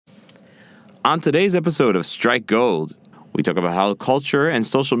On today's episode of Strike Gold, we talk about how culture and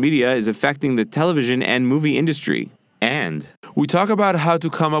social media is affecting the television and movie industry. And we talk about how to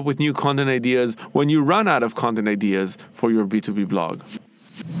come up with new content ideas when you run out of content ideas for your B2B blog.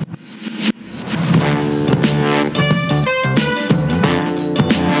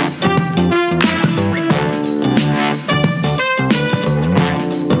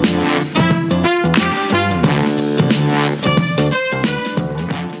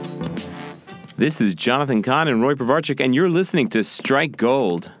 this is Jonathan Kahn and Roy Povarchik, and you're listening to Strike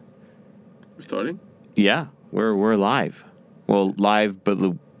Gold. We're starting? Yeah, we're live. Well, live,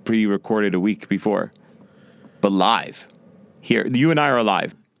 but pre-recorded a week before. But live. Here, you and I are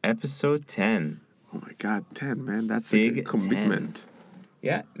live. Episode 10. Oh my God, 10, man. That's Big like a commitment. 10.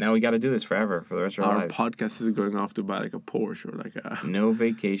 Yeah, now we got to do this forever for the rest of our lives. Our podcast is going off to buy like a Porsche or like a... No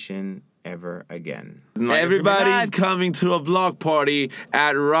vacation ever again. Everybody's coming to a block party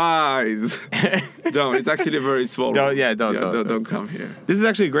at Rise. Don't. It's actually a very small room. Don't come here. This is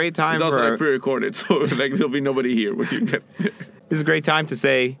actually a great time. It's also like pre-recorded, so like there'll be nobody here when you get there. This is a great time to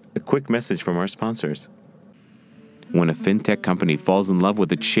say a quick message from our sponsors. When a FinTech company falls in love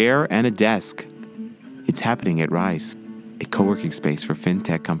with a chair and a desk, it's happening at Rise, a co-working space for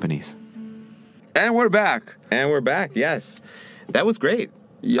FinTech companies. And we're back. Yes. That was great.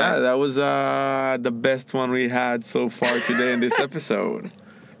 Yeah, that was the best one we had so far today in this episode.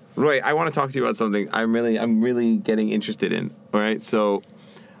 Roy, I want to talk to you about something I'm really getting interested in. All right, so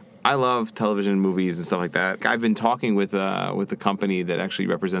I love television, movies, and stuff like that. I've been talking with a company that actually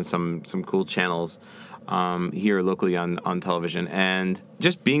represents some cool channels here locally on television. And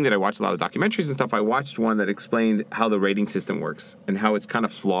just being that I watch a lot of documentaries and stuff, I watched one that explained how the rating system works and how it's kind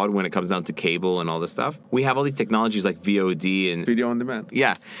of flawed when it comes down to cable and all this stuff. We have all these technologies like VOD and... Video on demand.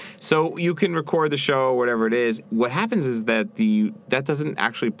 Yeah. So you can record the show or whatever it is. What happens is that that doesn't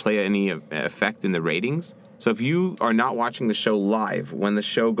actually play any effect in the ratings. So if you are not watching the show live, when the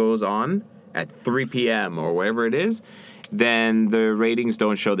show goes on at 3 p.m. or whatever it is, then the ratings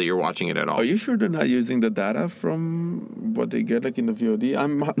don't show that you're watching it at all. Are you sure they're not using the data from what they get like in the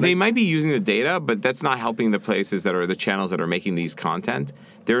VOD? They might be using the data, but that's not helping the places that are the channels that are making these content.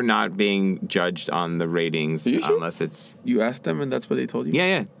 They're not being judged on the ratings unless it's... You asked them and that's what they told you?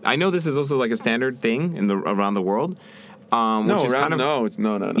 Yeah. I know this is also like a standard thing around the world. No.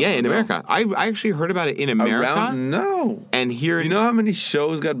 Yeah, in America. I actually heard about it in America. No. And here... You know how many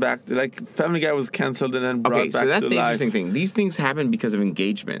shows got back? Like, Family Guy was canceled and then brought back to life. Okay, so that's the interesting thing. These things happen because of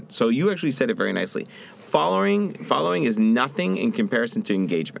engagement. So you actually said it very nicely. Following is nothing in comparison to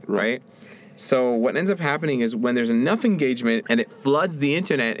engagement, right? So what ends up happening is when there's enough engagement and it floods the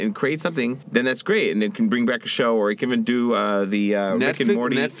internet and creates something, then that's great. And it can bring back a show, or it can even do Rick and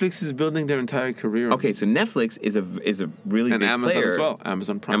Morty. Netflix is building their entire career. Okay, so Netflix is a really big Amazon player. As well.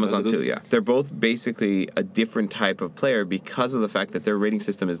 Amazon Prime. Amazon too, yeah. They're both basically a different type of player because of the fact that their rating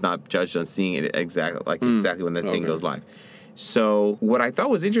system is not judged on seeing it exactly when the thing goes live. So what I thought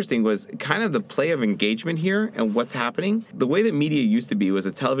was interesting was kind of the play of engagement here and what's happening. The way that media used to be was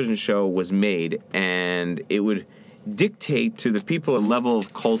a television show was made and it would dictate to the people a level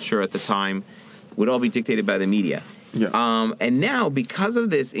of culture at the time would all be dictated by the media. Yeah. And now because of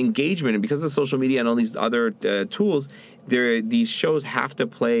this engagement and because of social media and all these other tools, these shows have to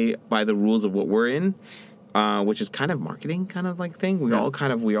play by the rules of what we're in. Which is kind of marketing kind of like thing. We're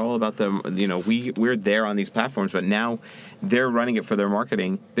all about them. We're there on these platforms, but now they're running it for their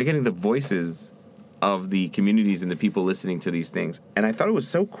marketing. They're getting the voices of the communities and the people listening to these things. And I thought it was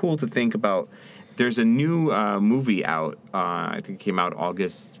so cool to think about. There's a new movie out. I think it came out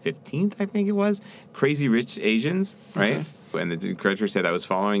August 15th. I think it was Crazy Rich Asians, right? Okay. And the director said I was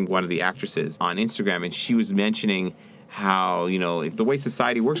following one of the actresses on Instagram, and she was mentioning how, the way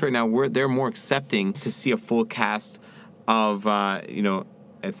society works right now, they're more accepting to see a full cast of,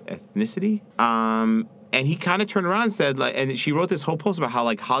 ethnicity. And he kind of turned around and said, and she wrote this whole post about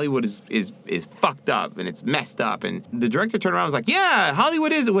how, Hollywood is fucked up and it's messed up. And the director turned around and was like, yeah,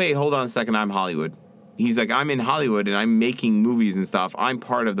 Hollywood is. Wait, hold on a second. I'm Hollywood. He's like, I'm in Hollywood and I'm making movies and stuff. I'm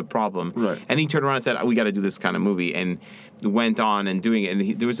part of the problem. Right. And he turned around and said, we got to do this kind of movie. And went on and doing it.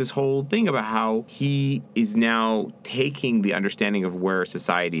 And there was this whole thing about how he is now taking the understanding of where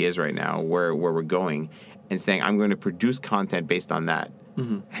society is right now, where we're going, and saying, I'm going to produce content based on that.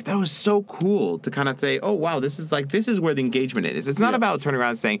 I thought it was so cool to kind of say, oh, wow, this is where the engagement is. It's not about turning around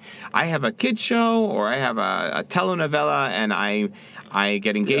and saying, I have a kid show or I have a telenovela and I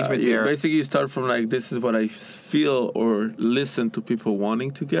get engagement there. Basically, you start from like, this is what I feel or listen to people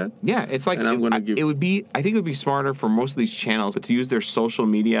wanting to get. Yeah, it's like, I think it would be smarter for most of these channels to use their social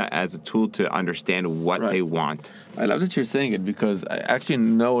media as a tool to understand what they want. I love that you're saying it because I actually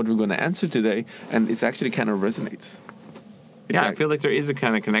know what we're going to answer today, and it actually kind of resonates. I feel like there is a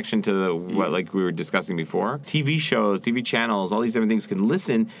kind of connection to what like we were discussing before. TV shows, TV channels, all these different things can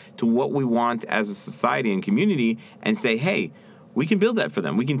listen to what we want as a society and community and say, hey, we can build that for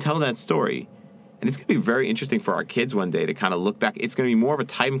them. We can tell that story. And it's going to be very interesting for our kids one day to kind of look back. It's going to be more of a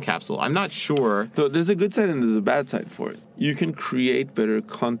time capsule. I'm not sure. So there's a good side and there's a bad side for it. You can create better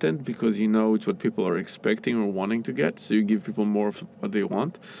content because you know it's what people are expecting or wanting to get. So you give people more of what they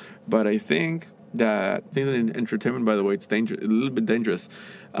want. But I think that in entertainment, by the way, it's dangerous, a little bit dangerous,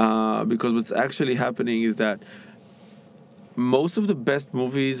 because what's actually happening is that most of the best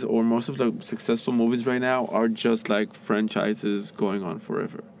movies or most of the successful movies right now are just like franchises going on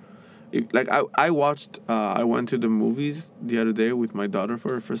forever. I went to the movies the other day with my daughter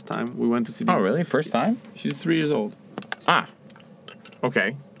for the first time. We went to see. Oh, really? First time? She's 3 years old. Ah,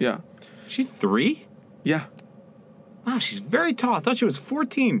 okay. Yeah. She's 3? Yeah. Wow, she's very tall. I thought she was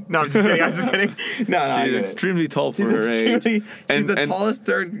 14. No, I'm just kidding. I was just kidding. No, she's extremely tall for her age. She's the tallest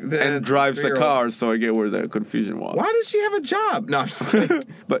third. And drives the car, so I get where the confusion was. Why does she have a job? No, I'm just kidding.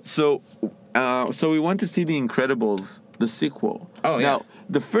 But so we went to see The Incredibles, the sequel. Oh, yeah. Now,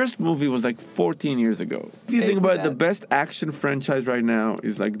 the first movie was like 14 years ago. If you think about it, the best action franchise right now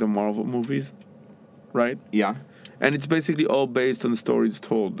is like the Marvel movies, right? Yeah. And it's basically all based on stories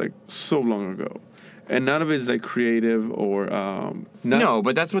told like so long ago. And none of it is like creative or no,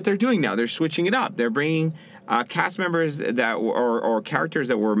 but that's what they're doing now. They're switching it up. They're bringing cast members that or characters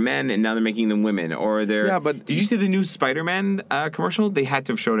that were men, and now they're making them women. Or they're Did you see the new Spider-Man commercial? They had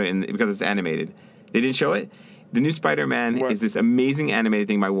to have shown it because it's animated. They didn't show it. The new Spider-Man is this amazing animated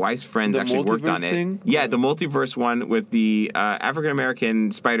thing. My wife's friends actually worked on it. Thing? Yeah, the multiverse one with the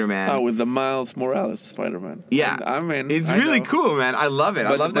African-American Spider-Man. Oh, with the Miles Morales Spider-Man. Yeah. It's really cool, man. I love it.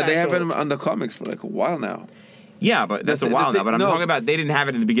 I love that. But they have it on the comics for like a while now. Yeah, but that's a while now. But I'm talking about they didn't have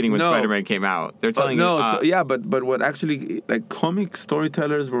it in the beginning when Spider-Man came out. They're telling you. But what actually, like, comic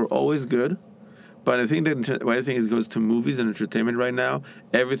storytellers were always good. But I think it goes to movies and entertainment right now,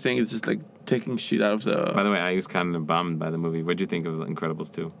 everything is just like taking shit out of the... By the way, I was kind of bummed by the movie. What did you think of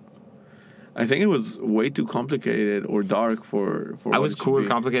Incredibles 2? I think it was way too complicated or dark for I was cool with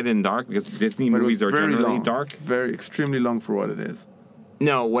complicated and dark because Disney movies are generally dark. Very extremely long for what it is.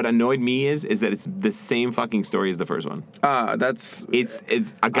 No, what annoyed me is that it's the same fucking story as the first one. That's... It's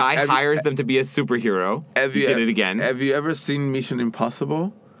a guy hires them to be a superhero. He did it again. Have you ever seen Mission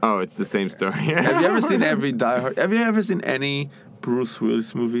Impossible? Oh, it's the same story. Have you ever seen every Die Hard? Have you ever seen any Bruce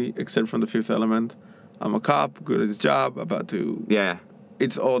Willis movie except from The Fifth Element? I'm a cop, good at his job, about to... Yeah.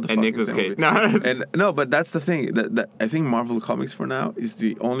 It's all the fucking Nicolas Cage. No, but that's the thing. That I think Marvel Comics for now is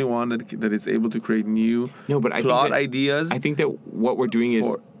the only one that is able to create new plot ideas. I think that what we're doing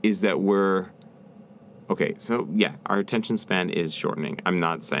is that we're... Okay, so yeah, our attention span is shortening. I'm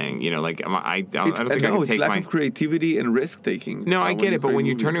not saying, I don't think I can take it's lack of creativity and risk taking. No, I get it, but when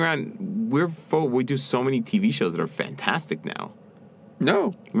you're turning around, we do so many TV shows that are fantastic now.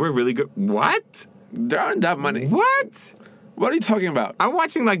 No, we're really good. What? There aren't that many. What? What are you talking about? I'm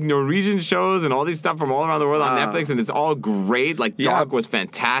watching like Norwegian shows and all these stuff from all around the world on Netflix, and it's all great. Like Dark was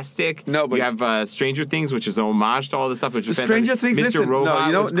fantastic. No, but you have Stranger Things, which is an homage to all this stuff. Which is Stranger fantastic. Things. Mr.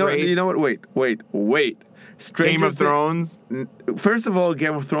 Robot was great. You know what? Wait. Game of Thrones. First of all,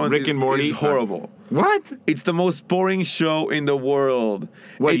 Game of Thrones Rick and Morty is horrible. What? It's the most boring show in the world.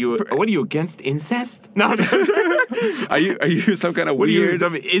 What are you against incest? No. Are you some kind of weird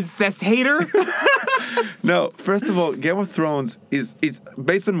some incest hater? No. First of all, Game of Thrones is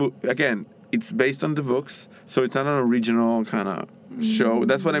based on it's based on the books, so it's not an original kind of show.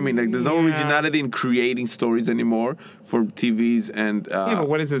 That's what I mean. Like, there's no originality in creating stories anymore for TVs and... but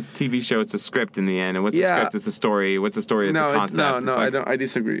what is this TV show? It's a script in the end. And what's a script? It's a story. What's a story? It's a concept. I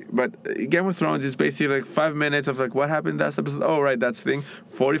disagree. But Game of Thrones is basically like 5 minutes of like, what happened last episode? Oh, right, that's the thing.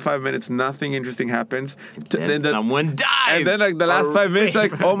 45 minutes, nothing interesting happens. Then someone dies! And then like the last 5 minutes,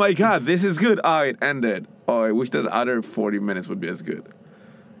 like, oh my God, this is good. Oh, it ended. Oh, I wish that other 40 minutes would be as good.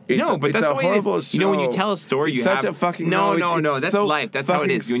 No, but that's a the way it is. horrible show. You know, when you tell a story, it's you such have a fucking no. It's That's so life. That's how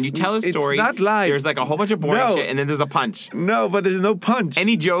it is. When you tell a story, it's not life. there's like a whole bunch of boring No. shit, and then there's a punch. No, but there's no punch.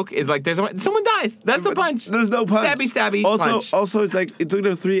 Any joke is like someone dies. That's the punch. There's no punch. Stabby. Punch. Also, it's like it took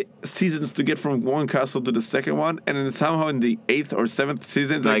them 3 seasons to get from one castle to the second one, and then somehow in the 8th or 7th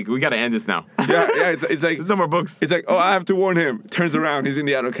season, It's like we got to end this now. yeah. It's like There's no more books. It's like, oh, I have to warn him. Turns around, he's in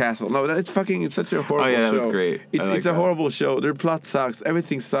the other castle. No, it's such a horrible show. Oh yeah, that was great. It's a horrible show. Their plot sucks.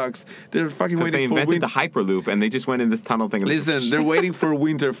 Everything sucks. They're fucking Because they waiting for invented winter. the Hyperloop, and they just went in this tunnel thing. Listen, they're waiting for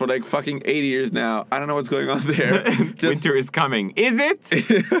winter for like fucking 80 years now. I don't know what's going on there. Winter is coming. Is it? Is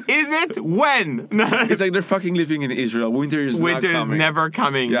it? When? It's like they're fucking living in Israel. Winter is not coming. Never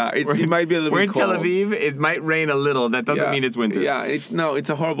coming. Yeah, it might be a little We're bit in Tel cold. Aviv. It might rain a little. That doesn't mean it's winter. Yeah, it's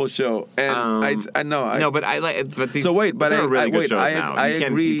a horrible show. And I know. No, but I like. But these. So wait, but there are really good wait, shows now. I You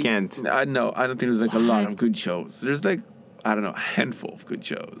agree. You can't. I know. I don't think there's like a lot of good shows. There's like, I don't know, a handful of good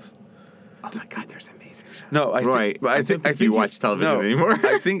shows. Oh my God, there's amazing shows. No, Roy, I think you watch television anymore.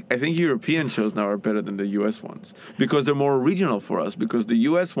 I think European shows now are better than the US ones because they're more original for us. Because the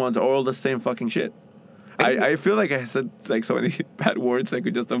US ones are all the same fucking shit. I feel like I said like so many bad words I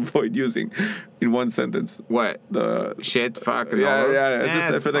could just avoid using in one sentence. What? The shit, fuck, and yeah, all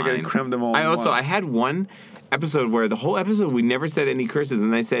those? I feel like I crammed them all. I had one episode where the whole episode we never said any curses,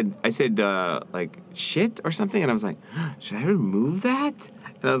 and I said like shit or something, and I was like, should I remove that?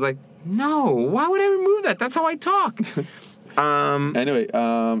 And I was like, no, why would I remove that? That's how I talk. Anyway,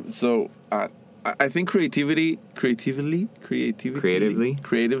 so I think creatively,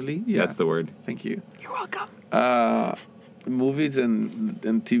 yeah, That's the word. Thank you. You're welcome. Movies and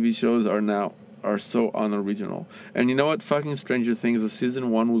TV shows are so unoriginal. And you know what? Fucking Stranger Things, the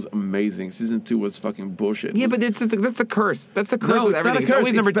season 1 was amazing. Season 2 was fucking bullshit. Yeah, but that's a curse. That's a curse No, with it's not everything. a curse.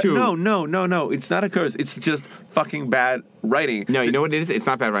 It's always number 2. No. It's not a curse. It's just fucking bad writing. No, you know what it is? It's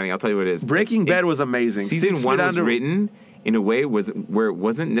not bad writing. I'll tell you what it is. Breaking Bad was amazing. Season 1 was written in a way where it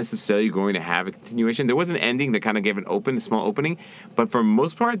wasn't necessarily going to have a continuation. There was an ending that kind of gave a small opening, but for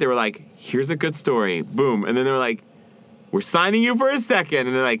most part, they were like, here's a good story, boom. And then they were like, we're signing you for a second.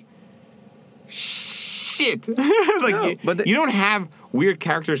 And they're like, shit. You don't have weird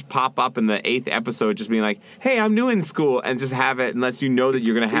characters pop up in the 8th episode just being like, hey, I'm new in school, and just have it unless you know that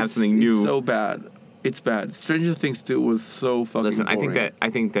you're going to have something new. It's so bad. It's bad. Stranger Things 2 was so fucking Listen, boring.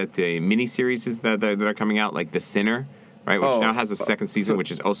 I think that the miniseries that are coming out, like The Sinner, right, which now has a second season, which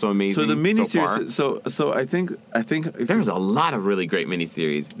is also amazing. So the miniseries. So So I think there's a lot of really great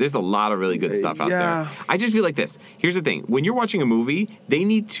miniseries. There's a lot of really good stuff out there. I just feel like this. Here's the thing: when you're watching a movie, they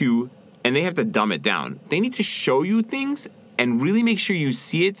need to, and they have to dumb it down. They need to show you things and really make sure you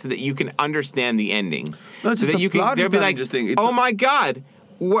see it so that you can understand the ending. No, so that you can. They'll be like, "Oh my God,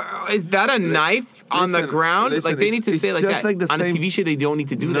 is that a knife on the ground?" Listen, like they need to say like that. Like on a TV show, they don't need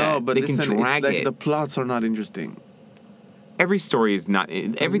to do that. No, but they can drag it's like it. The plots are not interesting. Every story is not.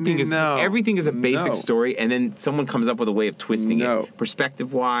 Everything is a basic story, and then someone comes up with a way of twisting it,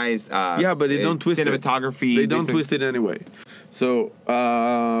 perspective wise. Yeah, but they don't twist cinematography. They don't twist it anyway. So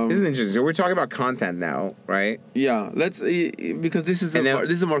this is interesting. So we're talking about content now, right? Yeah, let's because this is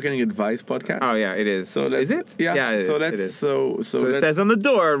a marketing advice podcast. Oh yeah, it is. So is it? Yeah. It so is. let's It is. so it says on the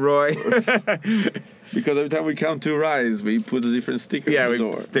door, Roy. Because every time we count 2 rides, we put a different sticker on the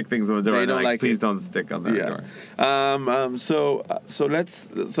door. Yeah, we stick things on the door. They don't like please it. don't stick on the door.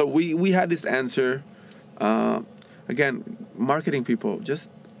 So we had this answer. Again, marketing people, just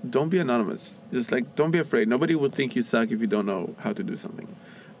don't be anonymous. Just like don't be afraid. Nobody will think you suck if you don't know how to do something.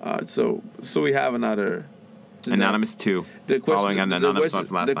 So we have another. Anonymous 2. Following on the Anonymous one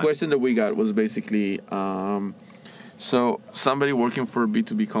from last time. The question that we got was basically. So somebody working for a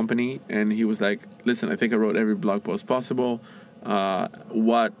B2B company, and he was like, listen, I think I wrote every blog post possible.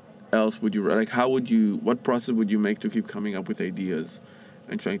 What else would you write? Like, what process would you make to keep coming up with ideas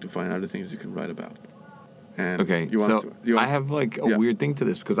and trying to find other things you can write about? And okay, I have like a weird thing to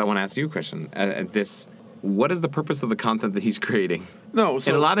this because I want to ask you a question. What is the purpose of the content that he's creating? No, so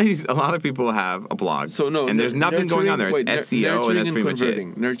and a lot of people have a blog. So no, and there's nothing going on there. It's SEO, and that's pretty much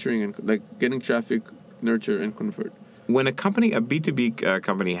it. Nurturing and like getting traffic, nurture and convert. When a B2B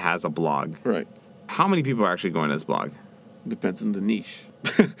company has a blog, right? How many people are actually going to this blog? Depends on the niche.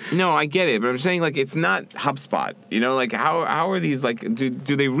 No, I get it, but I'm saying like it's not HubSpot. You know, like how are these like? Do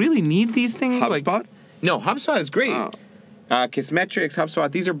they really need these things? HubSpot? No, HubSpot is great. Oh. Kissmetrics, HubSpot,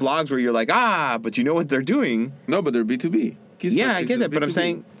 these are blogs where you're like, but you know what they're doing. No, but they're B2B. Yeah, I get that, but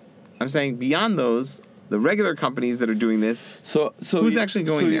I'm saying beyond those, the regular companies that are doing this. So who's actually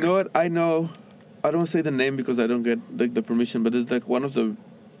going there? You know what? I don't say the name because I don't get like the permission, but it's like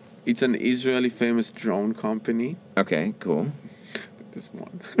it's an Israeli famous drone company. Okay, cool. This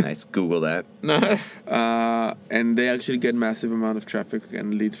one. Nice. Google that. Nice. And they actually get massive amount of traffic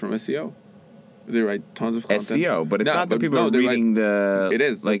and leads from SEO. They write tons of content. SEO, but it's not that people are reading the. It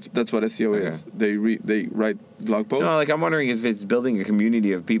is like that's what SEO is. They write blog posts. No, like I'm wondering if it's building a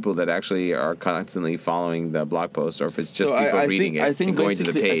community of people that actually are constantly following the blog post, or if it's just people reading it and going to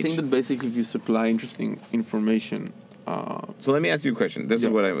the page. I think that basically, if you supply interesting information. So let me ask you a question. This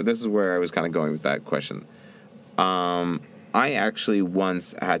is where I was kind of going with that question. I actually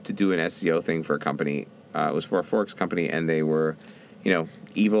once had to do an SEO thing for a company. It was for a Forex company, and they were,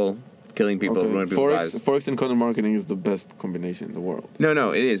 evil. Killing people, ruining people's lives. Forex and content marketing is the best combination in the world.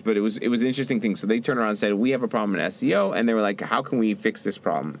 No, it is, but it was an interesting thing. So they turned around and said, we have a problem in SEO, and they were like, how can we fix this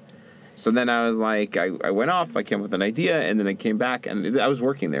problem? So then I was like, I went off, I came up with an idea, and then I came back, and I was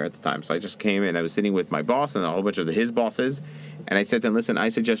working there at the time. So I just came in, I was sitting with my boss and a whole bunch of his bosses, and I said to them, listen, I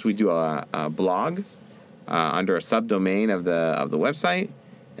suggest we do a blog under a subdomain of the website.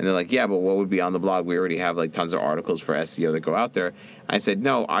 And they're like, yeah, but what would be on the blog? We already have like tons of articles for SEO that go out there. I said,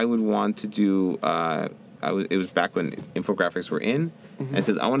 no, I would want to do, it was back when infographics were in. Mm-hmm. I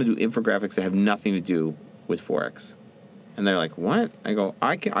said, I want to do infographics that have nothing to do with Forex. And they're like, what? I go,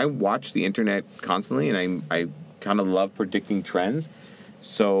 I watch the internet constantly, and I kind of love predicting trends.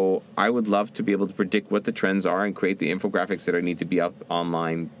 So I would love to be able to predict what the trends are and create the infographics that need to be up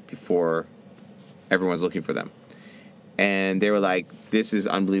online before everyone's looking for them. And they were like, this is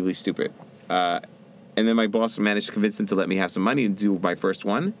unbelievably stupid. And then my boss managed to convince them to let me have some money to do my first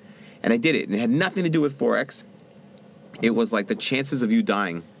one. And I did it. And it had nothing to do with Forex. It was like the chances of you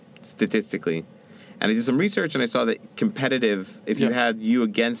dying, statistically. And I did some research, and I saw that competitive, if you had you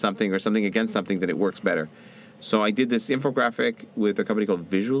against something or something against something, that it works better. So I did this infographic with a company called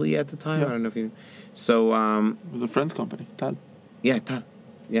Visually at the time. Yeah. I don't know if you... So... it was a friend's company, Tal. Yeah, Tal.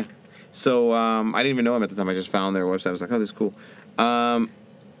 Yeah. So I didn't even know him at the time. I just found their website. I was like, oh, this is cool.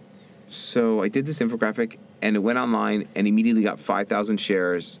 So I did this infographic, and it went online and immediately got 5,000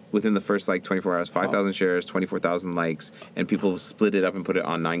 shares within the first 24 hours. 5,000 shares, 24,000 likes, and people split it up and put it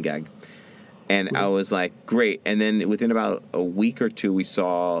on 9gag. And I was like, great. And then within about a week or two, we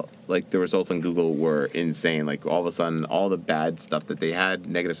saw the results on Google were insane. Like all of a sudden, all the bad stuff that they had,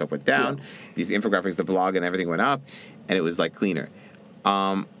 negative stuff went down. Yeah. These infographics, the blog, and everything went up, and it was cleaner.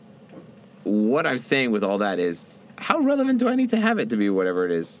 What I'm saying with all that is, how relevant do I need to have it to be whatever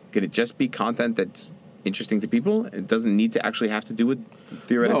it is? Could it just be content that's interesting to people? It doesn't need to actually have to do with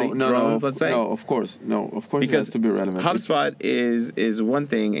theoretically drones, let's say? No, of course. Because it has to be relevant. HubSpot is one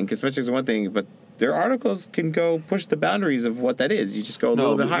thing, and Cosmetics is one thing, but their articles can go push the boundaries of what that is. You just go a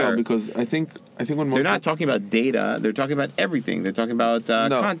little bit higher. No, because I think when they're not talking about data, they're talking about everything. They're talking about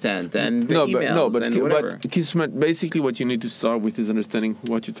content and emails and whatever. But basically what you need to start with is understanding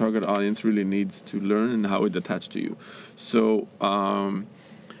what your target audience really needs to learn and how it attached to you. So,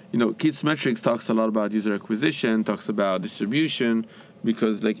 Kissmetrics talks a lot about user acquisition, talks about distribution,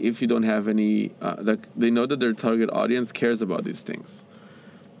 because if you don't have any, they know that their target audience cares about these things,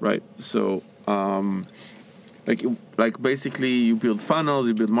 right? So, basically you build funnels,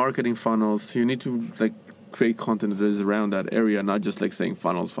 you build marketing funnels. So you need to create content that is around that area, not just saying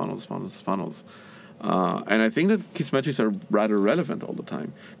funnels. And I think that Kissmetrics are rather relevant all the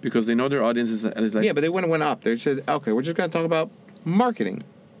time because they know their audience is yeah, but they went up. They said, okay, we're just going to talk about marketing.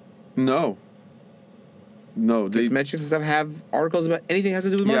 No. Kissmetrics stuff have articles about anything that has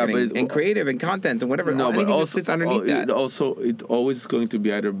to do with marketing and creative and content and whatever. No, anything but also that sits underneath that. It always going to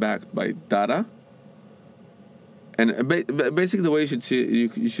be either backed by data. And basically, the way you should see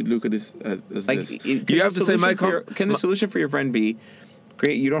it, you should look at this as this. You have to say, can the solution for your friend be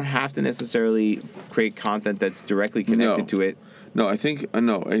create? You don't have to necessarily create content that's directly connected to it. No, I think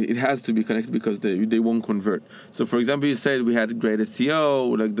no. It has to be connected because they won't convert. So, for example, you said we had great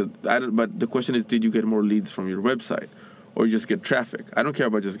SEO, but the question is, did you get more leads from your website, or you just get traffic? I don't care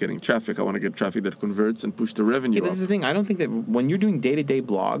about just getting traffic. I want to get traffic that converts and push the revenue. Yeah, but this is the thing. I don't think that when you're doing day-to-day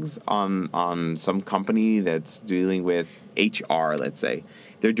blogs on some company that's dealing with HR, let's say,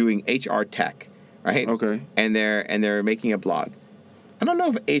 they're doing HR tech, right? Okay. And they're making a blog. I don't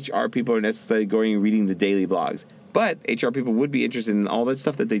know if HR people are necessarily going and reading the daily blogs. But HR people would be interested in all that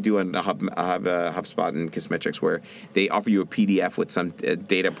stuff that they do on HubSpot and Kissmetrics, where they offer you a PDF with some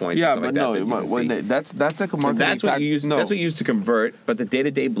data points. Yeah, and but stuff that's like a marketing. So that's what you use. No. That's what you use to convert. But the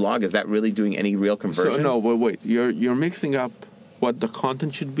day-to-day blog, is that really doing any real conversion? So no, wait. You're mixing up what the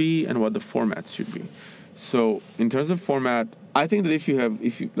content should be and what the formats should be. So in terms of format, I think that if you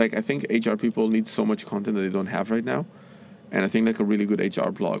I think HR people need so much content that they don't have right now, and I think a really good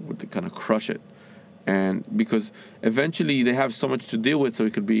HR blog would kind of crush it. And because eventually they have so much to deal with, so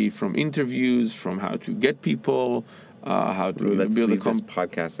it could be from interviews, from how to get people, how to Let's build a leave this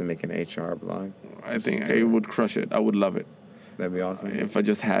podcast and make an HR blog. I think I would crush it. I would love it. That'd be awesome. If I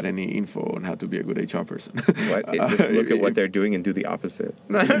just had any info on how to be a good HR person. Just look at what they're doing and do the opposite.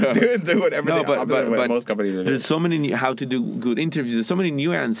 do whatever but most companies are doing. There's so many how to do good interviews. There's so many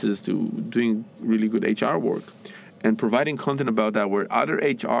nuances to doing really good HR work. And providing content about that where other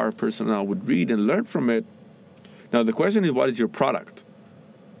HR personnel would read and learn from it. Now, the question is, what is your product?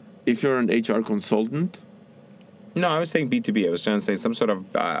 If you're an HR consultant... No, I was saying B2B. I was trying to say some sort of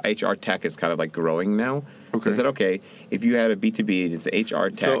HR tech is kind of like growing now. Okay. So I said, okay, if you had a B2B, it's HR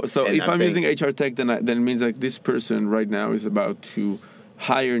tech. So if I'm using HR tech, then it means like this person right now is about to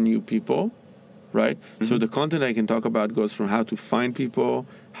hire new people, right? Mm-hmm. So the content I can talk about goes from how to find people,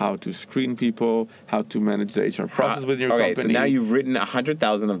 how to screen people, how to manage the HR process within your company. Okay, so now you've written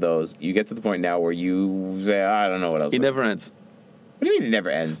 100,000 of those. You get to the point now where you say, I don't know what else. It never ends. What do you mean it never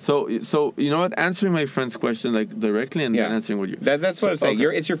ends? So you know what? Answering my friend's question like directly and then answering what you... That's what I'm saying.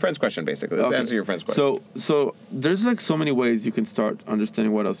 Okay. It's your friend's question, basically. Let's answer your friend's question. So there's like so many ways you can start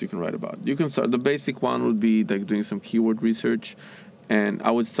understanding what else you can write about. You can start... The basic one would be like doing some keyword research. And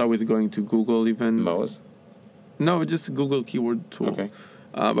I would start with going to Google even. Moz? No, just Google keyword tool. Okay.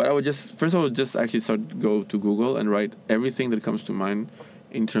 But I would just actually go to Google and write everything that comes to mind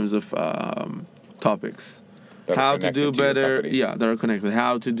in terms of topics. How to do better, that are connected.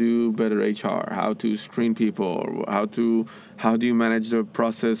 How to do better HR, how to screen people, how do you manage the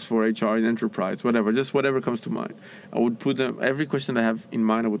process for HR in enterprise, whatever comes to mind. I would put every question I have in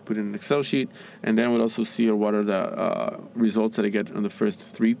mind, I would put in an Excel sheet, and then I would also see what are the results that I get on the first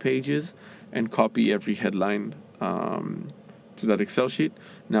 3 pages, and copy every headline to that Excel sheet.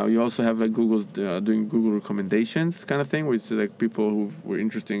 Now you also have like Google doing Google recommendations kind of thing, where it's like people who were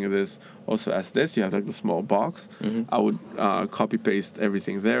interested in this also ask this. You have like the small box. Mm-hmm. I would copy paste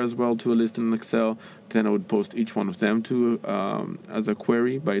everything there as well to a list in Excel. Then I would post each one of them to as a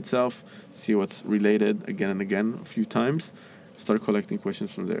query by itself. See what's related again and again a few times. Start collecting questions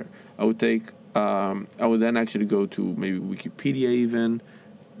from there. I would then actually go to maybe Wikipedia even.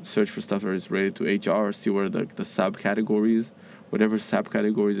 Search for stuff that is related to HR. See where the subcategories. Whatever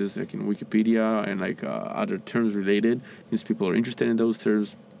subcategories is like in Wikipedia and like other terms related, means people are interested in those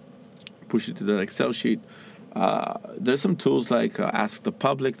terms. Push it to the Excel sheet. There's some tools like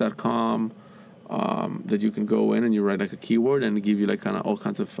askthepublic.com that you can go in and you write like a keyword and give you like kind of all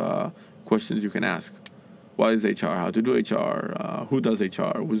kinds of questions you can ask. What is HR? How to do HR? Who does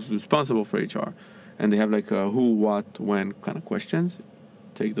HR? Who's responsible for HR? And they have like who, what, when kind of questions.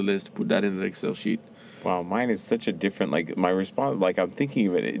 Take the list, put that in the Excel sheet. Wow, mine is such a different, like, my response, like, I'm thinking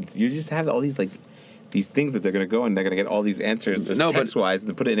of it, you just have all these, like, these things that they're going to go and they're going to get all these answers just text-wise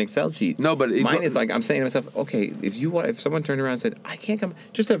and put it in an Excel sheet. No, but... Mine is, like, I'm saying to myself, okay, if someone turned around and said, I can't come,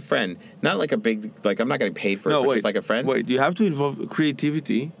 just a friend, not like a big, like, I'm not getting paid for it, but just like a friend. Wait, you have to involve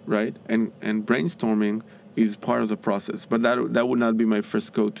creativity, right, and brainstorming is part of the process, but that would not be my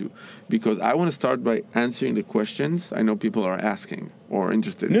first go-to, because I want to start by answering the questions I know people are asking or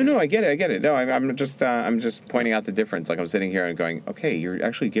interested in. No, I get it. No, I'm just pointing out the difference. Like I'm sitting here and going, okay, you're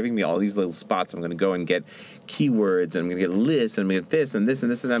actually giving me all these little spots. I'm going to go and get keywords, and I'm going to get lists, and I'm going to get this and this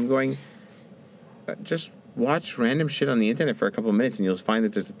and this, and I'm going, just watch random shit on the internet for a couple of minutes, and you'll find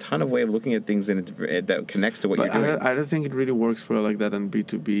that there's a ton of way of looking at things that connects to what you're doing. I don't think it really works well like that on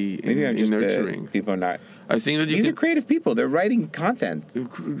B2B in nurturing. People are not. I think that these are creative people. They're writing content.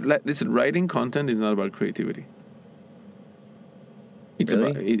 Listen, writing content is not about creativity. It's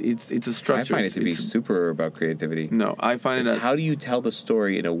really? It's a structure. I find it to be super about creativity. No, I find it. How do you tell the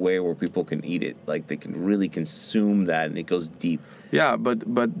story in a way where people can eat it? Like they can really consume that, and it goes deep. Yeah,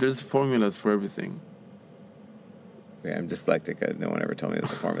 but there's formulas for everything. Okay, I'm dyslexic. No one ever told me the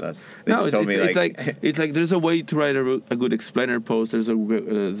formulas. It's like there's a way to write a good explainer post. There's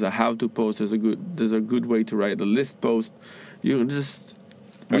a how to post. There's a good way to write a list post. You just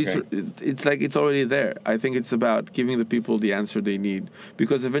it's like it's already there. I think it's about giving the people the answer they need,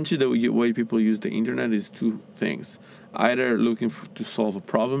 because eventually the way people use the internet is 2 things: either looking to solve a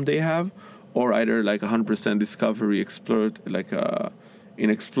problem they have, or either like 100% discovery, explore, like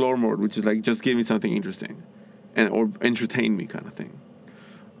in explore mode, which is like just give me something interesting. Or entertain me kind of thing.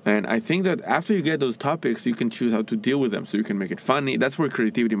 And I think that after you get those topics, you can choose how to deal with them. So you can make it funny. That's where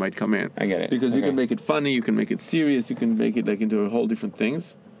creativity might come in. I get it. Because you can make it funny, you can make it serious, you can make it like into a whole different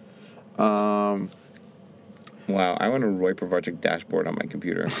things. Wow, I want a Roy Povarchik dashboard on my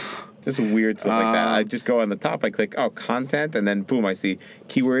computer. Just weird stuff like that. I just go on the top, I click, content, and then boom, I see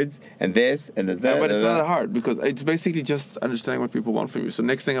keywords and this and that. But it's not that hard, because it's basically just understanding what people want from you. So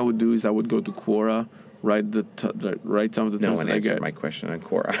next thing I would do is I would go to Quora write some of the No terms one that I answered get. my question on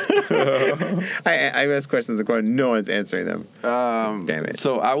Quora. I asked questions on Quora. No one's answering them. Damn it.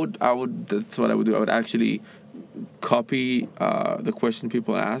 So I would. That's what I would do. I would actually copy the question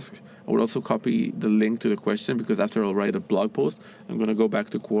people ask. I would also copy the link to the question, because after I'll write a blog post, I'm going to go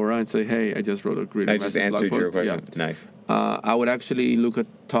back to Quora and say, hey, I just wrote a great I just answered your question. Yeah. Nice. I would actually look at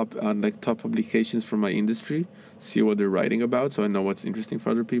top publications from my industry, see what they're writing about, so I know what's interesting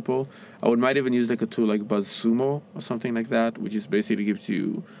for other people. Might even use like a tool like BuzzSumo or something like that, which is basically gives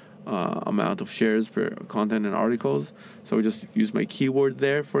you amount of shares per content and articles. So I just use my keyword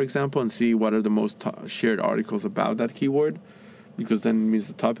there, for example, and see what are the most shared articles about that keyword, because then it means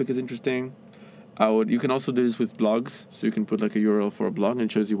the topic is interesting. You can also do this with blogs, so you can put like a URL for a blog and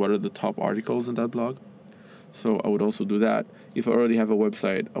it shows you what are the top articles in that blog. So I would also do that. If I already have a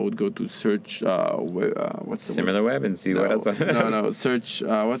website, I would go to search what's the SimilarWeb and see what else. No, search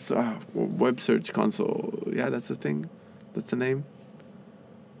what's web search console. Yeah, that's the thing. That's the name.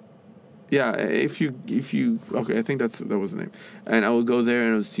 Yeah, if you okay, I think that was the name. And I will go there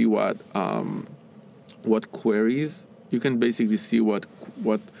and I'll see what queries. You can basically see what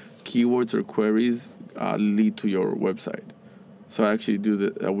keywords or queries lead to your website. So I actually do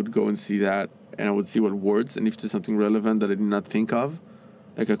that. I would go and see that, and I would see what words, and if there's something relevant that I did not think of,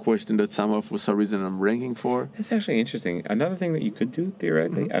 like a question that somehow for some reason I'm ranking for. That's actually interesting. Another thing that you could do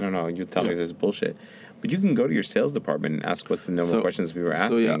theoretically, I don't know, you tell me this is bullshit, but you can go to your sales department and ask what's the number of questions people are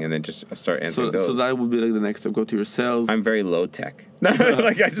asking, and then just start answering those. So that would be like the next step. Go to your sales. I'm very low tech.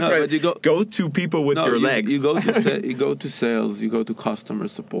 Like I just go to people with your legs. You go to you go to sales. You go to customer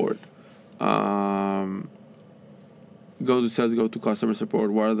support. Go to sales, go to customer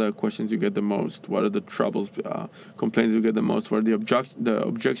support. What are the questions you get the most? What are the troubles, complaints you get the most? What are the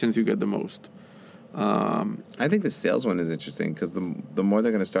objections you get the most? I think the sales one is interesting, because the more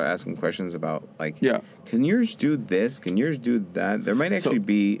they're going to start asking questions about, like, can yours do this? Can yours do that? There might actually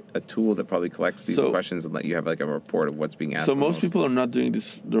be a tool that probably collects these questions and let you have like a report of what's being asked. So most people are not doing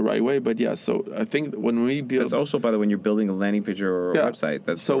this the right way, but so I think when we build... That's also, by the way, when you're building a landing page or a website,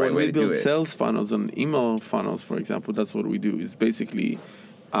 that's the right way to do it. So when we build sales funnels and email funnels, for example, that's what we do, is basically...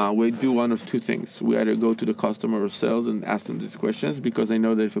 we do one of two things. We either go to the customer or sales and ask them these questions, because I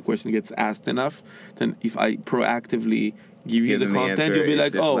know that if a question gets asked enough, then if I proactively give you the content, you'll be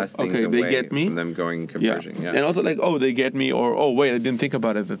like, oh, okay, they get me. From them going conversion, And also like, oh, they get me, or oh, wait, I didn't think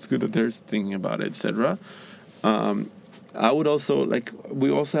about it. That's good that they're thinking about it, etc. I would also we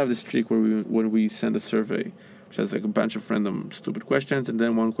also have this trick where when we send a survey, which has like a bunch of random stupid questions, and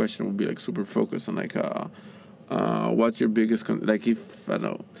then one question will be like super focused on like what's your biggest if I don't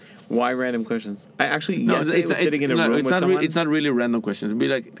know. Why random questions? I actually sitting in a room with someone. It's not really random questions. It'll be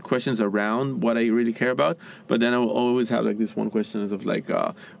like questions around what I really care about. But then I will always have like this one question of like,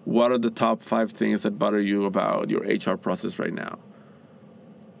 what are the top 5 things that bother you about your HR process right now?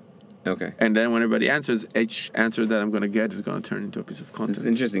 Okay. And then when everybody answers, each answer that I'm going to get is going to turn into a piece of content. It's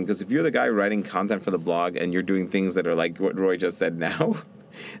interesting, because if you're the guy writing content for the blog and you're doing things that are like what Roy just said now,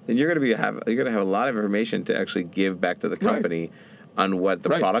 then you're going to have a lot of information to actually give back to the company on what the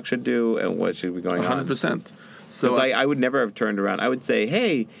product should do and what should be going on. 100%. So I would never have turned around. I would say,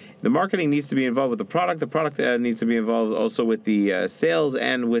 hey, the marketing needs to be involved with the product. The product needs to be involved also with the sales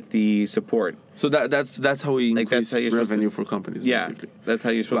and with the support. So that's how we increase revenue for companies. Yeah, basically. That's how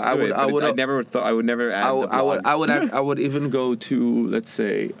you're supposed to do it. I never thought I would never add the blog. I would even go to, let's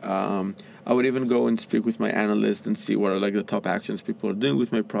say, I would even go and speak with my analyst and see what are like the top actions people are doing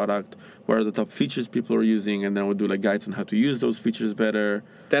with my product, what are the top features people are using, and then I would do like guides on how to use those features better.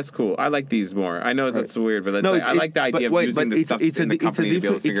 That's cool. I like these more. I know that's weird, but I like the idea of using the stuff in the company to be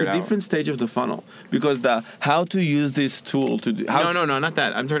able to figure it out. It's a different stage of the funnel, because how to use this tool to do... No, not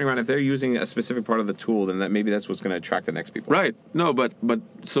that. I'm turning around. If they're using a specific part of the tool, then maybe that's what's going to attract the next people. Right. No, but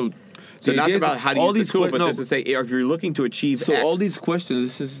so... So not about how to use the tool, but just to say, if you're looking to achieve X. All these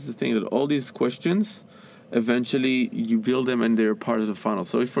questions, this is the thing, that all these questions, eventually you build them and they're part of the funnel.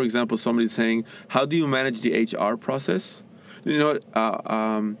 So if, for example, somebody's saying, how do you manage the HR process? You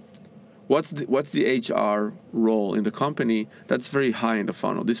know, what's the HR role in the company? That's very high in the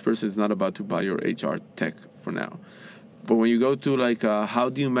funnel. This person is not about to buy your HR tech for now. But when you go to like, how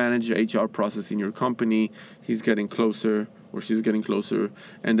do you manage the HR process in your company? He's getting closer, or she's getting closer.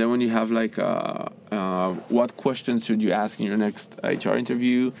 And then when you have like, what questions should you ask in your next HR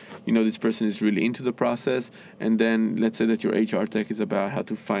interview? You know, this person is really into the process. And then let's say that your HR tech is about how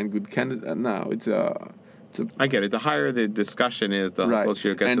to find good candidates. No, I get it. The higher the discussion is, the closer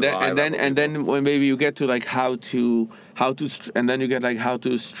you get to the high level. And then when maybe you get to like and then you get like how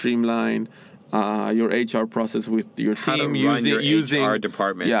to streamline your HR process with your team using your HR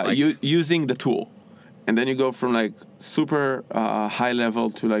department. Yeah, using the tool. And then you go from like super high level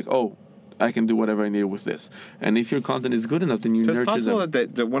to like, oh, I can do whatever I need with this. And if your content is good enough, then you So nurture it's possible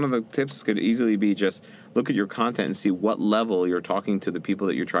them. that one of the tips could easily be just look at your content and see what level you're talking to the people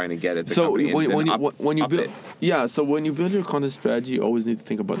that you're trying to get at the company. And When you up build, it. yeah, so when you build your content strategy, you always need to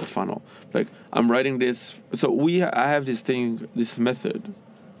think about the funnel. Like I'm writing this, so I have this method,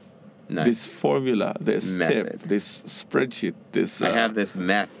 Nice. this formula, this Method. tip, this spreadsheet, this. I have this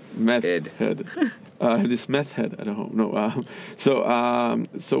method. This method. I don't know.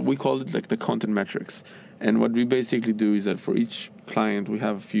 So we call it like the content metrics, and what we basically do is that for each client we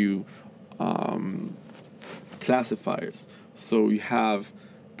have a few classifiers. So you have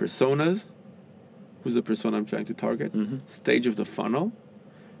personas. Who's the persona I'm trying to target? Mm-hmm. Stage of the funnel.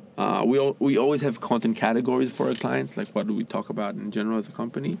 We always have content categories for our clients, like what do we talk about in general as a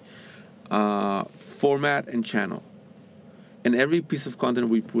company. Format and channel. And every piece of content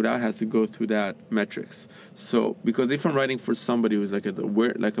we put out has to go through that metrics. So, because if I'm writing for somebody who's like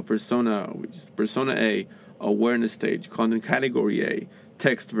a persona, which is persona A, awareness stage, content category A,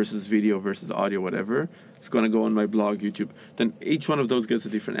 text versus video versus audio, whatever, it's going to go on my blog, YouTube. Then each one of those gets a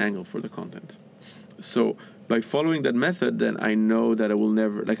different angle for the content. So, by following that method, then I know that I will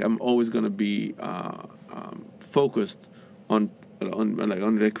never, like, I'm always going to be focused on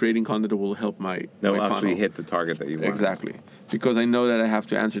creating content that will help my That will my actually funnel. hit the target that you want. Exactly, because I know that I have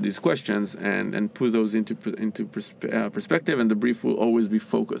to answer these questions and put those into perspective, and the brief will always be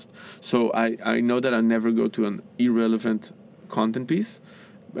focused. So I know that I never go to an irrelevant content piece,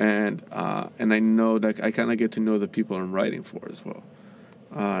 and I know that I kind of get to know the people I'm writing for as well,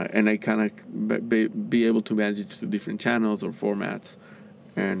 and I kind of be able to manage it to different channels or formats,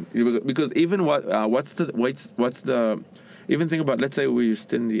 and because even what's the even think about, let's say we're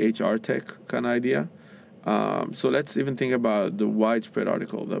still in the HR tech kind of idea. So let's even think about the widespread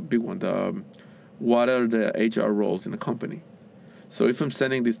article, the big one, what are the HR roles in a company? So if I'm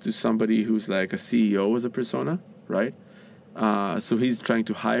sending this to somebody who's like a CEO as a persona, right? So he's trying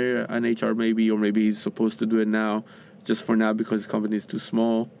to hire an HR maybe, or maybe he's supposed to do it now, just for now because his company is too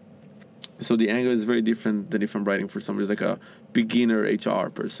small. So the angle is very different than if I'm writing for somebody like a beginner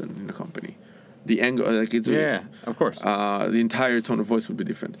HR person in a company. The angle, like it's of course. The entire tone of voice would be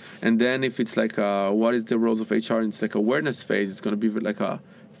different. And then if it's like what is the roles of HR, and it's like awareness phase, it's going to be like a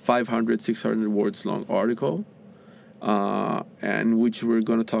 500, 600 words long article, and which we're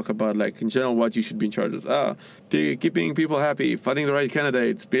going to talk about, like in general, what you should be in charge of. Keeping people happy, finding the right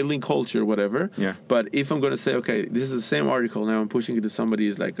candidates, building culture, whatever. Yeah. But if I'm going to say, okay, this is the same article, now I'm pushing it to somebody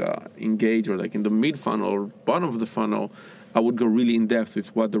who's like engaged or like in the mid funnel or bottom of the funnel, I would go really in depth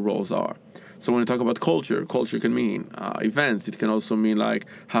with what the roles are. So when you talk about culture can mean events. It can also mean like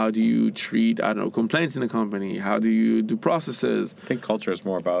how do you treat, complaints in the company? How do you do processes? I think culture is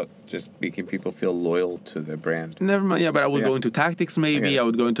more about just making people feel loyal to the brand. Never mind. Yeah, but I would go into tactics maybe. I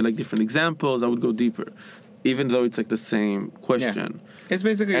would go into like different examples. I would go deeper, even though it's like the same question. Yeah. It's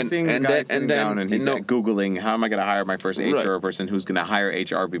basically seeing the guy sitting down and he's Googling, how am I going to hire my first HR person who's going to hire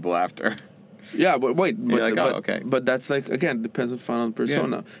HR people after? Yeah, but wait, okay. But that's like, again, depends on funnel and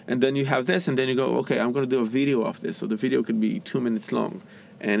persona. Yeah. And then you have this, and then you go, okay, I'm going to do a video of this. So the video could be 2 minutes long,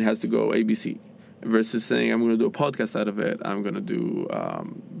 and it has to go ABC. Versus saying, I'm going to do a podcast out of it, I'm going to do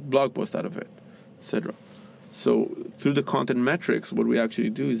blog post out of it, etc. So through the content metrics, what we actually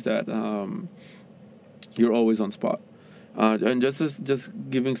do is that you're always on spot. And just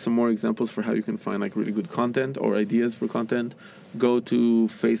giving some more examples for how you can find like really good content or ideas for content. Go to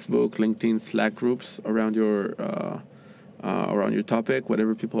Facebook, LinkedIn, Slack groups around your topic,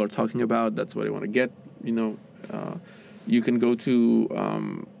 whatever people are talking about. That's what I want to get. You can go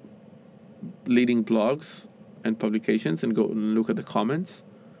to leading blogs and publications and go and look at the comments.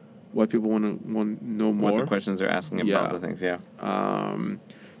 What people want to know more. What the questions they're asking about the things. Yeah.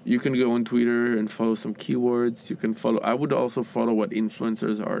 You can go on Twitter and follow some keywords. You can follow. I would also follow what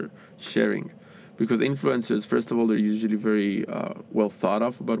influencers are sharing, because influencers, first of all, they're usually very well thought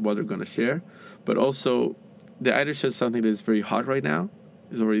of about what they're going to share, but also they either share something that is very hot right now,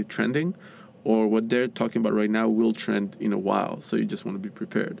 is already trending, or what they're talking about right now will trend in a while. So you just want to be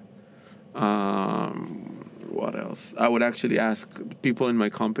prepared. What else? I would actually ask people in my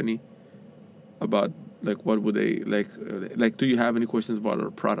company about, like, what would they like do you have any questions about our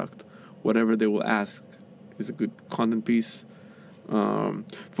product? Whatever they will ask is a good content piece.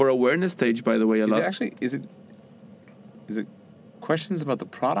 For awareness stage, by the way, is it questions about the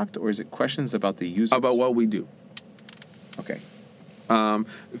product, or is it questions about the user? About what we do. Okay.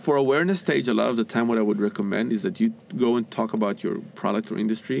 For awareness stage, a lot of the time what I would recommend is that you go and talk about your product or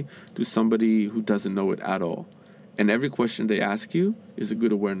industry to somebody who doesn't know it at all. And every question they ask you is a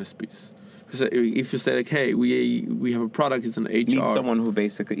good awareness piece. So if you say like, hey, we have a product, it's an HR. Meet someone who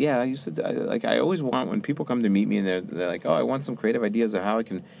basically, I used to, I always want, when people come to meet me and they're like, oh, I want some creative ideas of how I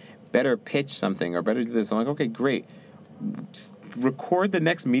can better pitch something or better do this. I'm like, okay, great. Just record the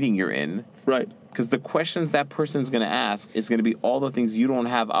next meeting you're in. Right. Because the questions that person's going to ask is going to be all the things you don't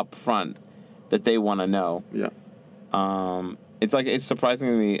have up front that they want to know. Yeah. It's surprising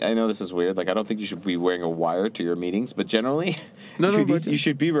to me. I know this is weird. Like, I don't think you should be wearing a wire to your meetings, but generally, you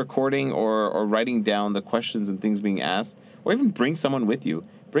should be recording or writing down the questions and things being asked, or even bring someone with you.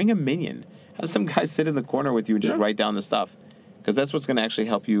 Bring a minion. Have some guy sit in the corner with you and just write down the stuff, because that's what's going to actually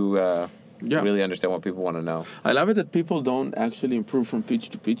help you really understand what people want to know. I love it that people don't actually improve from pitch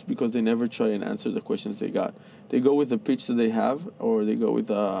to pitch because they never try and answer the questions they got. They go with the pitch that they have, or they go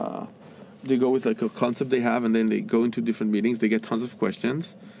with like a concept they have, and then they go into different meetings. They get tons of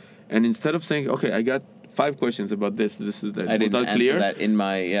questions, and instead of saying, "Okay, I got 5 questions about this is that," I didn't answer clear. That in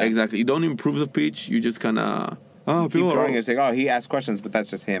my exactly. You don't improve the pitch. You just kind of keep going and say, "Oh, he asked questions, but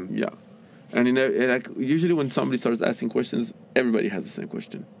that's just him." Yeah, and like usually when somebody starts asking questions, everybody has the same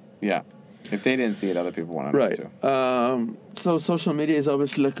question. Yeah, if they didn't see it, other people want to know too. So social media is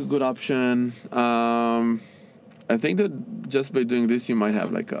obviously like a good option. I think that just by doing this, you might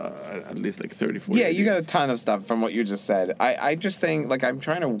have like at least like 30, 40 Yeah, you got a ideas. ton of stuff from what you just said. I'm just saying, like, I'm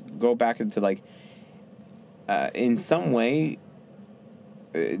trying to go back into, like, in some way,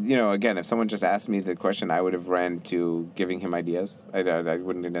 again, if someone just asked me the question, I would have ran to giving him ideas. I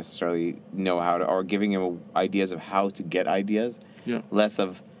wouldn't necessarily know how to, or giving him ideas of how to get ideas. Yeah. Less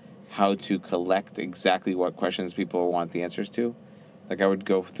of how to collect exactly what questions people want the answers to. Like, I would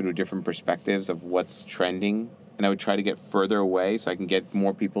go through different perspectives of what's trending, and I would try to get further away so I can get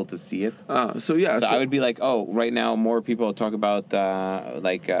more people to see it. So I would be like, oh, right now more people talk about the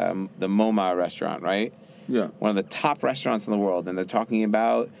MoMA restaurant, right? Yeah. One of the top restaurants in the world, and they're talking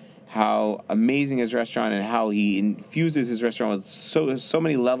about how amazing his restaurant and how he infuses his restaurant with so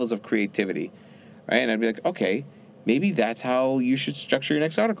many levels of creativity, right? And I'd be like, okay, maybe that's how you should structure your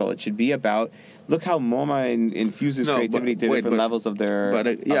next article. It should be about, look how MoMA infuses creativity to different levels of their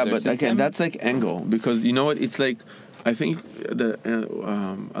system. Again, that's like angle, because you know what? It's like, I think on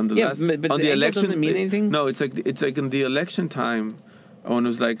the election doesn't mean anything. No, it's like in the election time. When it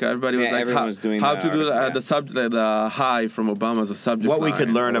was like everybody was like, everyone was doing how that to do article, the subject, the high from Obama as a subject. What we could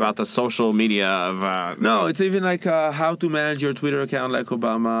line, learn about the social media of. No, it's even like how to manage your Twitter account like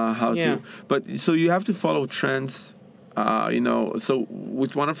Obama. But so you have to follow trends. So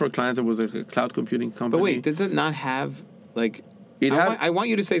with one of our clients, it was like a cloud computing company. But wait, does it not have like? I want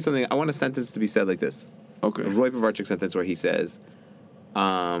you to say something. I want a sentence to be said like this. Okay. A Roy Povarchik sentence where he says,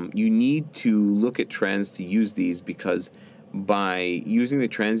 "You need to look at trends to use these, because by using the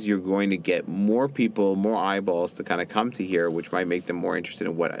trends, you're going to get more people, more eyeballs to kind of come to here, which might make them more interested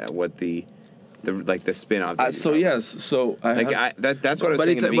in what the spin-off." That's what I was saying.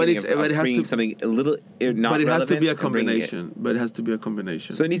 But it has to something a little not. But it has to be a combination. But it has to be a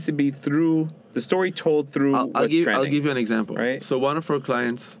combination. So it needs to be through the story told through I'll give you an example. Right. So one of our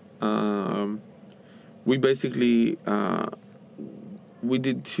clients, we basically we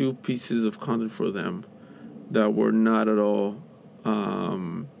did 2 pieces of content for them that were not at all.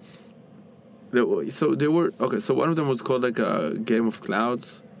 So one of them was called like a Game of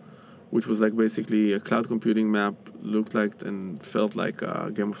Clouds, which was like basically a cloud computing map, looked like and felt like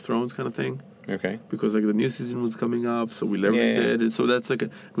a Game of Thrones kind of thing. Okay. Because like the new season was coming up, so we leveraged it. And so that's like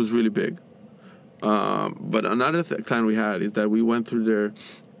it was really big. But another client we had is that we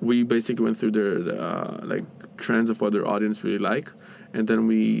basically went through their like trends of what their audience really like, and then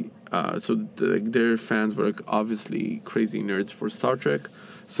their fans were like obviously crazy nerds for Star Trek.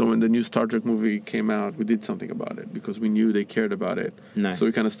 So when the new Star Trek movie came out, we did something about it because we knew they cared about it. Nice. So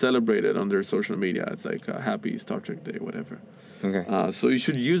we kind of celebrated on their social media. It's like a happy Star Trek Day, whatever. Okay. So you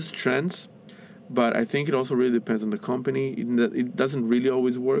should use trends, but I think it also really depends on the company. It doesn't really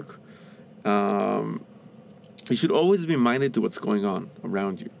always work. You should always be minded to what's going on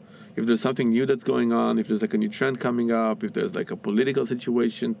around you. If there's something new that's going on, if there's like a new trend coming up, if there's like a political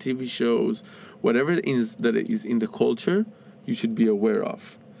situation, TV shows, whatever it is that is in the culture, you should be aware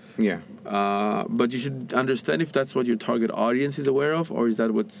of. Yeah. But you should understand if that's what your target audience is aware of, or is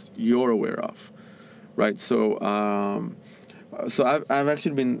that what you're aware of, right? So I've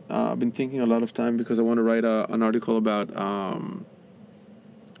actually been thinking a lot of time because I want to write an article about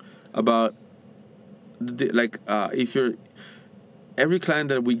if you're. Every client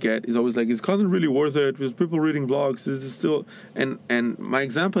that we get is always like, is content really worth it? Is people reading blogs? Is it still... And my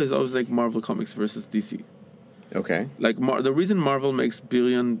example is always like Marvel Comics versus DC. Okay. Like the reason Marvel makes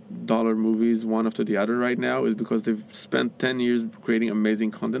billion-dollar movies one after the other right now is because they've spent 10 years creating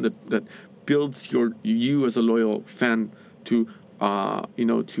amazing content that builds you as a loyal fan to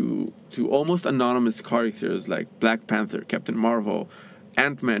to almost anonymous characters like Black Panther, Captain Marvel,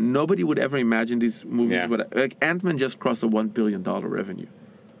 Ant-Man. Nobody would ever imagine these movies, but like Ant-Man just crossed the $1 billion revenue.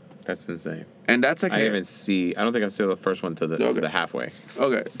 That's insane. And that's like I don't think I've seen the first one to the halfway.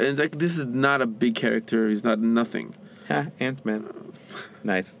 Okay, and like this is not a big character. He's not nothing. Ant-Man.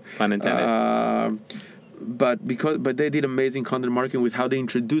 Nice, pun intended. But they did amazing content marketing with how they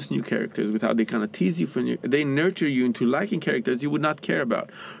introduce new characters, with how they kind of tease you for they nurture you into liking characters you would not care about.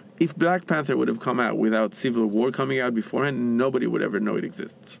 If Black Panther would have come out without Civil War coming out beforehand, nobody would ever know it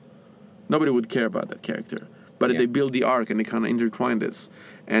exists. Nobody would care about that character. But they build the arc and they kind of intertwine this.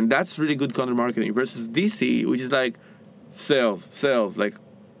 And that's really good content marketing versus DC, which is like sales, like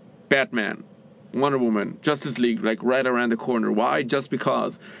Batman, Wonder Woman, Justice League, like right around the corner. Why? Just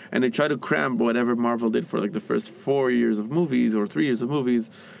because. And they try to cram whatever Marvel did for like the first 4 years of movies or 3 years of movies,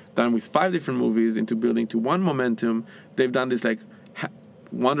 done with 5 different movies into building to one momentum. They've done this like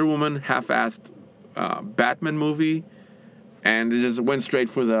Wonder Woman half-assed Batman movie, and it just went straight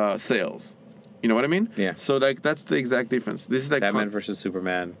for the sales. You know what I mean? Yeah. So like that's the exact difference. This is like Batman versus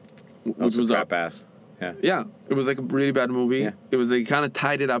Superman, which also was crap ass. Yeah. Yeah, it was like a really bad movie. Yeah. It was they kind of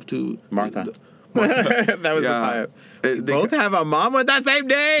tied it up to Martha. That was the tie-up. They both have a mom with that same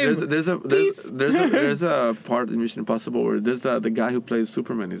name. There's a part in Mission Impossible where there's the guy who plays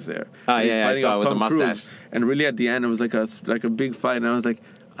Superman is there. He's fighting off with the mustache. And really at the end it was like a big fight, and I was like,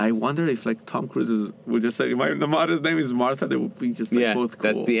 I wonder if like Tom Cruise would just say my mother's name is Martha. They would be just like both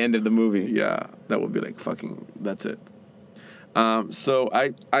cool. That's the end of the movie. Yeah, that would be like fucking. That's it. So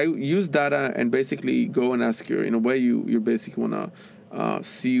I use data and basically go and ask in a way you basically wanna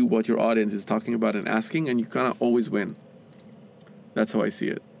see what your audience is talking about and asking, and you kind of always win. That's how I see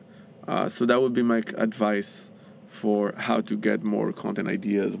it. So that would be my advice for how to get more content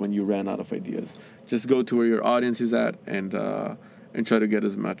ideas when you ran out of ideas. Just go to where your audience is at and try to get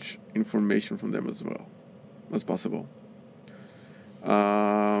as much information from them as well as possible.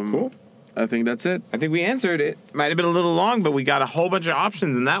 Cool. I think that's it. I think we answered it. Might have been a little long, but we got a whole bunch of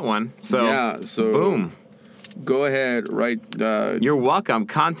options in that one. So boom. Go ahead, write. You're welcome.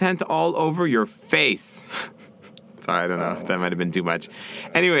 Content all over your face. Sorry, I don't know. That might have been too much.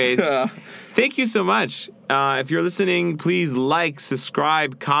 Anyways, thank you so much. If you're listening, please like,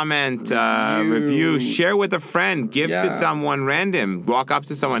 subscribe, comment, review, share with a friend, give to someone random, walk up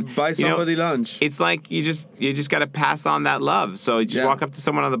to someone, buy somebody lunch. It's like you just got to pass on that love. So you just walk up to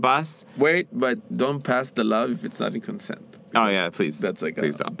someone on the bus. Wait, but don't pass the love if it's not in consent. Oh yeah, please. That's like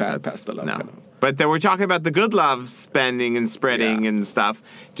please a don't. bad pass the love. No. Kind of. But we're talking about the good love spending and spreading and stuff.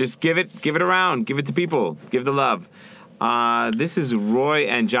 Just give it around. Give it to people. Give the love. This is Roy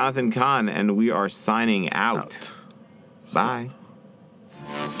and Jonathan Kahn, and we are signing out. Bye.